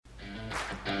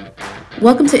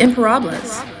Welcome to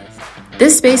Imparables.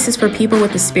 This space is for people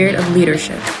with the spirit of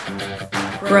leadership.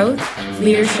 Growth,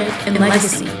 leadership, and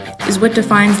legacy is what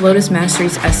defines Lotus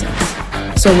Mastery's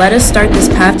essence. So let us start this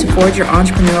path to forge your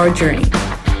entrepreneurial journey.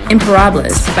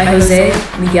 Imparables by Jose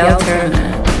Miguel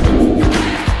Taramona.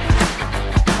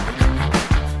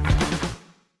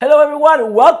 Hello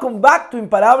everyone, welcome back to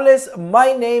Imparables.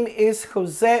 My name is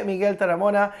Jose Miguel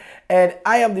Taramona and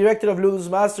I am Director of Lotus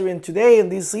Mastery, and today in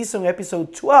this season,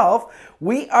 episode 12,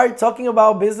 we are talking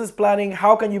about business planning.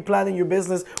 How can you plan in your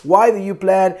business? Why do you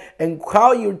plan? And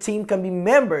how your team can be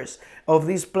members of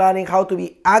this planning, how to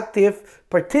be active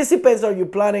participants of your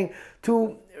planning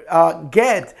to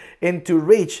get and to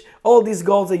reach all these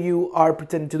goals that you are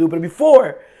pretending to do. But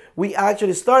before we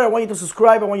actually start, I want you to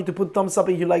subscribe. I want you to put thumbs up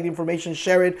if you like the information,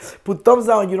 share it. Put thumbs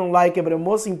down if you don't like it, but the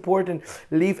most important,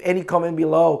 leave any comment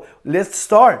below. Let's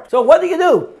start. So what do you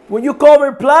do when you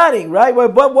cover planning, right?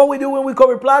 What we do when we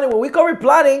cover planning? When we cover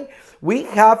planning, we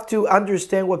have to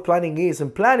understand what planning is.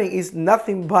 And planning is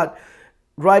nothing but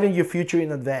writing your future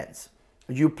in advance.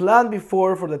 You plan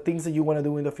before for the things that you want to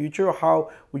do in the future, or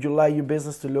how would you like your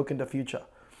business to look in the future.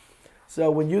 So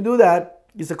when you do that,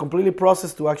 it's a completely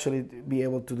process to actually be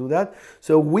able to do that.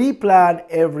 So we plan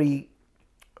every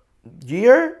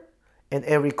year and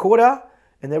every quarter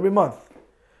and every month,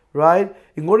 right?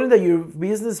 In order that your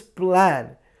business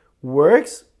plan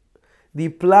works, the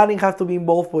planning has to be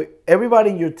involved for everybody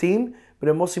in your team, but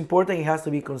the most important, it has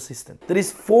to be consistent. There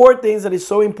is 4 things that is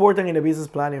so important in the business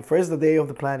planning. First, the day of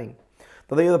the planning.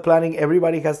 The day of the planning,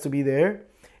 everybody has to be there.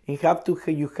 You have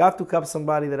to have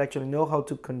somebody that actually know how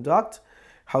to conduct,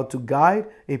 how to guide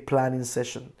a planning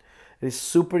session. It is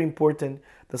super important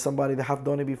that somebody that have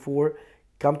done it before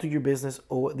come to your business,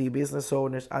 or the business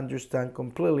owners understand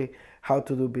completely how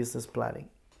to do business planning.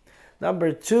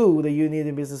 Number 2 that you need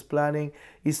in business planning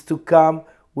is to come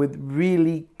with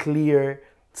really clear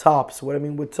tops. What I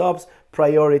mean with tops,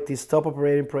 priorities, top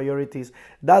operating priorities.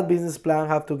 That business plan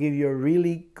have to give you a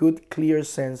really good, clear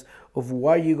sense of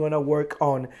what you're gonna work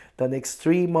on the next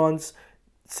 3 months,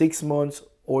 6 months,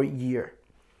 or year.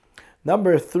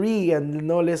 Number 3, and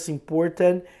no less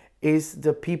important, is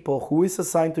the people who is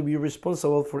assigned to be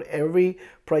responsible for every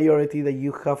priority that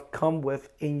you have come with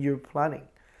in your planning.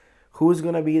 Who's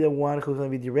going to be the one who's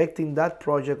going to be directing that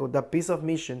project or that piece of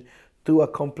mission to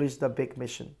accomplish the big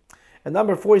mission. And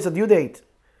number 4 is a due date.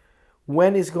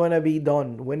 When it's going to be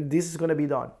done, when this is going to be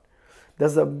done.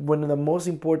 That's one of the most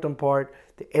important part,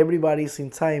 that everybody is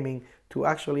in timing to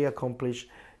actually accomplish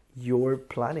your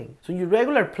planning. So your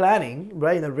regular planning,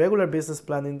 right, in a regular business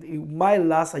planning, it might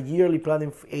last a yearly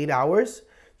planning for 8 hours,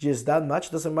 just that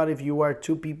much. Doesn't matter if you are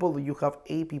 2 people or you have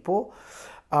 8 people.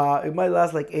 It might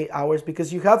last like 8 hours,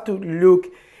 because you have to look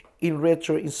in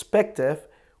retrospective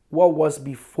what was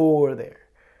before there,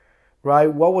 right?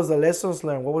 What was the lessons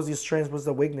learned? What was the strength? What's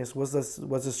the weakness? What's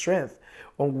the strength?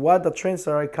 On what the trends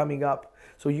are coming up.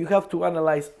 So you have to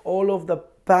analyze all of the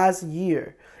past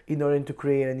year in order to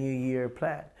create a new year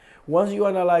plan. Once you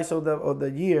analyze of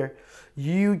the year,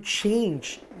 you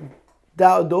change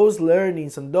those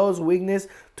learnings and those weaknesses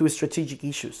to strategic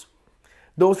issues.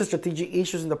 Those strategic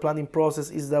issues in the planning process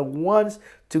is the ones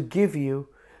to give you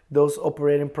those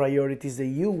operating priorities that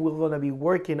you will gonna be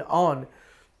working on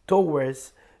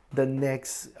towards the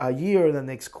next year or the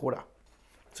next quarter.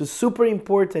 So super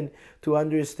important to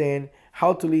understand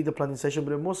how to lead the planning session,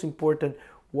 but the most important,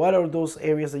 what are those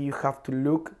areas that you have to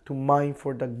look to mind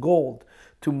for the gold,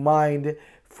 to mind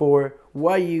for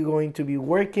what you're going to be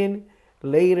working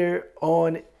later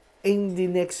on in the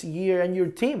next year, and your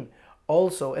team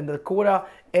also in the quarter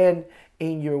and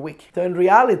in your week. So in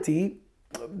reality,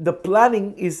 the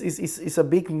planning is a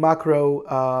big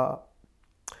macro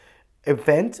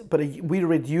event, but we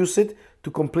reduce it to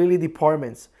completely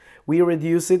departments. We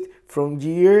reduce it from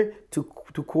year to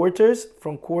quarters,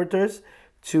 from quarters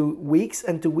to weeks,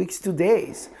 and to weeks to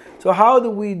days. So how do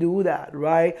we do that,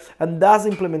 right? And that's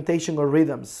implementation of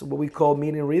rhythms, what we call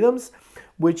meeting rhythms,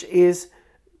 which is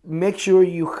make sure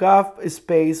you have a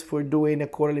space for doing a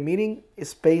quarterly meeting, a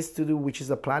space to do, which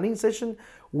is a planning session,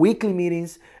 weekly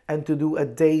meetings, and to do a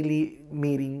daily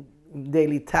meeting,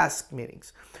 daily task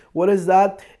meetings. What is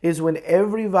that? Is when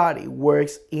everybody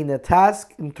works in a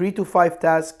task, in 3 to 5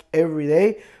 tasks every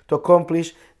day to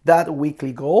accomplish that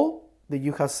weekly goal that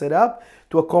you have set up,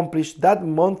 to accomplish that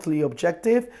monthly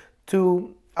objective,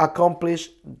 to accomplish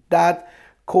that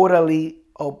quarterly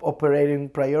operating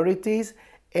priorities,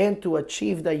 and to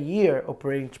achieve the year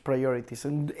operating priorities.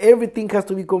 And everything has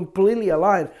to be completely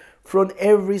aligned from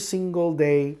every single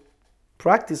day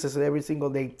practices and every single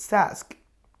day task.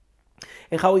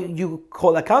 And how you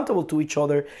hold accountable to each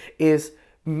other is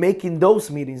making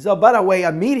those meetings. So, by the way,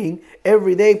 a meeting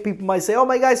every day, people might say, oh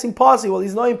my God, it's impossible.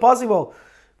 It's not impossible.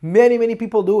 Many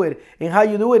people do it. And how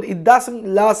you do it, it doesn't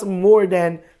last more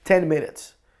than 10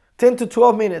 minutes, 10 to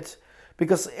 12 minutes,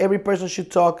 because every person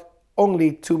should talk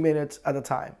only 2 minutes at a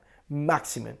time,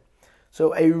 maximum.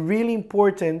 So a really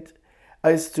important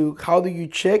as to how do you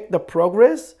check the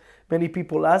progress. Many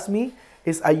people ask me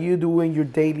is, are you doing your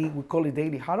daily, we call it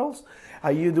daily huddles?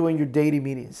 Are you doing your daily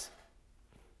meetings?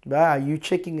 Are you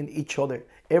checking in each other?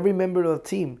 Every member of the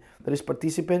team that is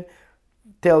participant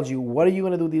tells you what are you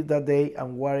going to do that day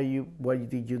and what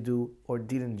did you do or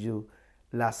didn't do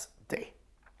last day,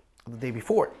 the day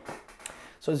before.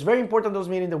 So it's very important, those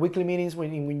meetings, the weekly meetings,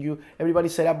 when everybody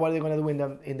set up what they're going to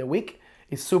do in the week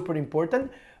is super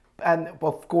important. And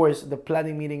of course, the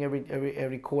planning meeting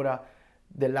every quarter,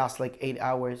 the last like 8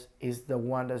 hours, is the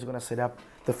one that's going to set up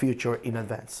the future in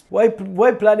advance. Why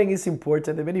planning is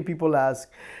important? And many people ask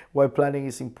why planning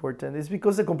is important. It's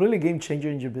because it's a completely game changer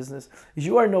in your business. If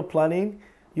you are not planning,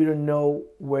 you don't know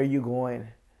where you're going.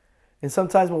 And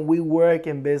sometimes when we work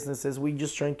in businesses, we're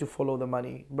just trying to follow the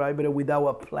money, right? But without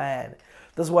a plan.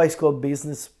 That's why it's called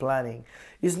business planning.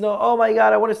 It's not, oh my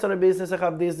God, I want to start a business. I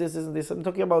have this, and this. I'm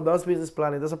talking about that's business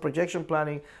planning. That's a projection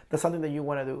planning. That's something that you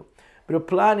want to do. But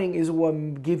planning is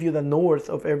what gives you the north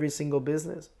of every single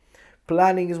business.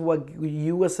 Planning is what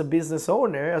you as a business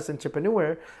owner, as an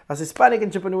entrepreneur, as a Hispanic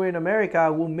entrepreneur in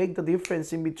America, will make the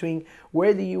difference in between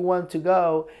where do you want to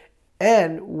go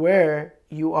and where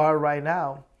you are right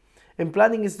now. And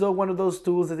planning is one of those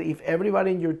tools that if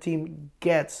everybody in your team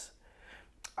gets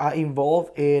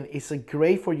involved in, it's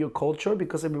great for your culture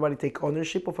because everybody take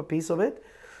ownership of a piece of it.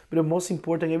 But the most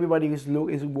important, everybody is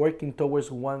working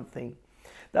towards one thing.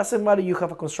 Doesn't matter you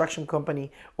have a construction company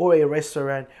or a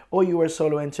restaurant or you are a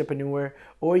solo entrepreneur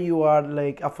or you are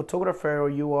like a photographer or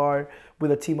you are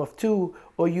with a team of 2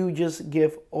 or you just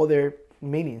give other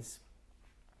meetings.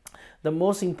 The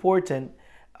most important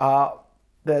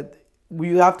that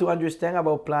you have to understand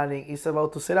about planning is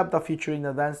about to set up the future in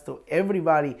advance to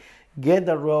everybody get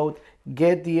the road,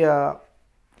 get the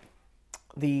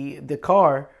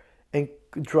car and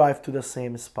drive to the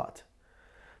same spot.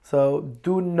 So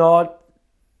do not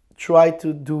try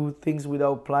to do things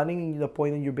without planning. The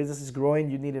point in your business is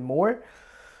growing, you need it more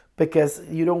because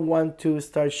you don't want to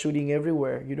start shooting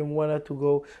everywhere. You don't want it to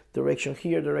go direction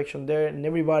here, direction there, and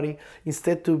everybody,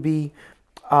 instead to be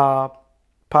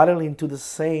paddling to the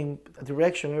same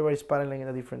direction, everybody's paddling in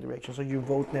a different direction, so your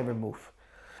boat never move.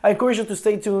 I encourage you to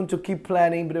stay tuned, to keep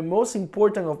planning, but the most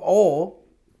important of all,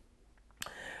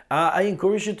 I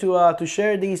encourage you to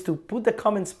share these, to put the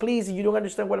comments, please. If you don't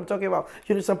understand what I'm talking about,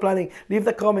 you understand planning, leave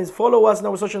the comments, follow us on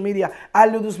our social media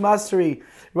at Ludus Mastery,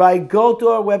 right? Go to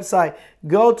our website,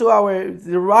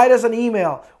 write us an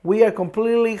email. We are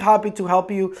completely happy to help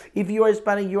you. If you are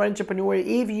Hispanic, you are an entrepreneur,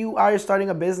 if you are starting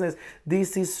a business,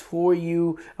 this is for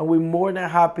you, and we're more than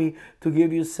happy to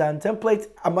give you some templates.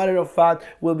 A matter of fact,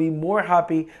 we'll be more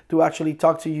happy to actually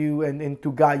talk to you and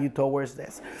to guide you towards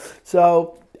this.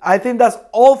 So I think that's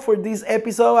all for this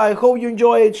episode. I hope you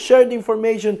enjoy it. Share the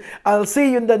information. I'll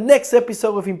see you in the next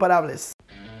episode of Imparables.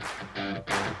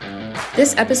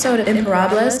 This episode of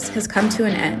Imparables has come to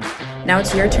an end. Now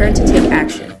it's your turn to take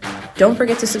action. Don't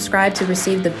forget to subscribe to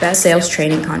receive the best sales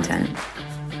training content.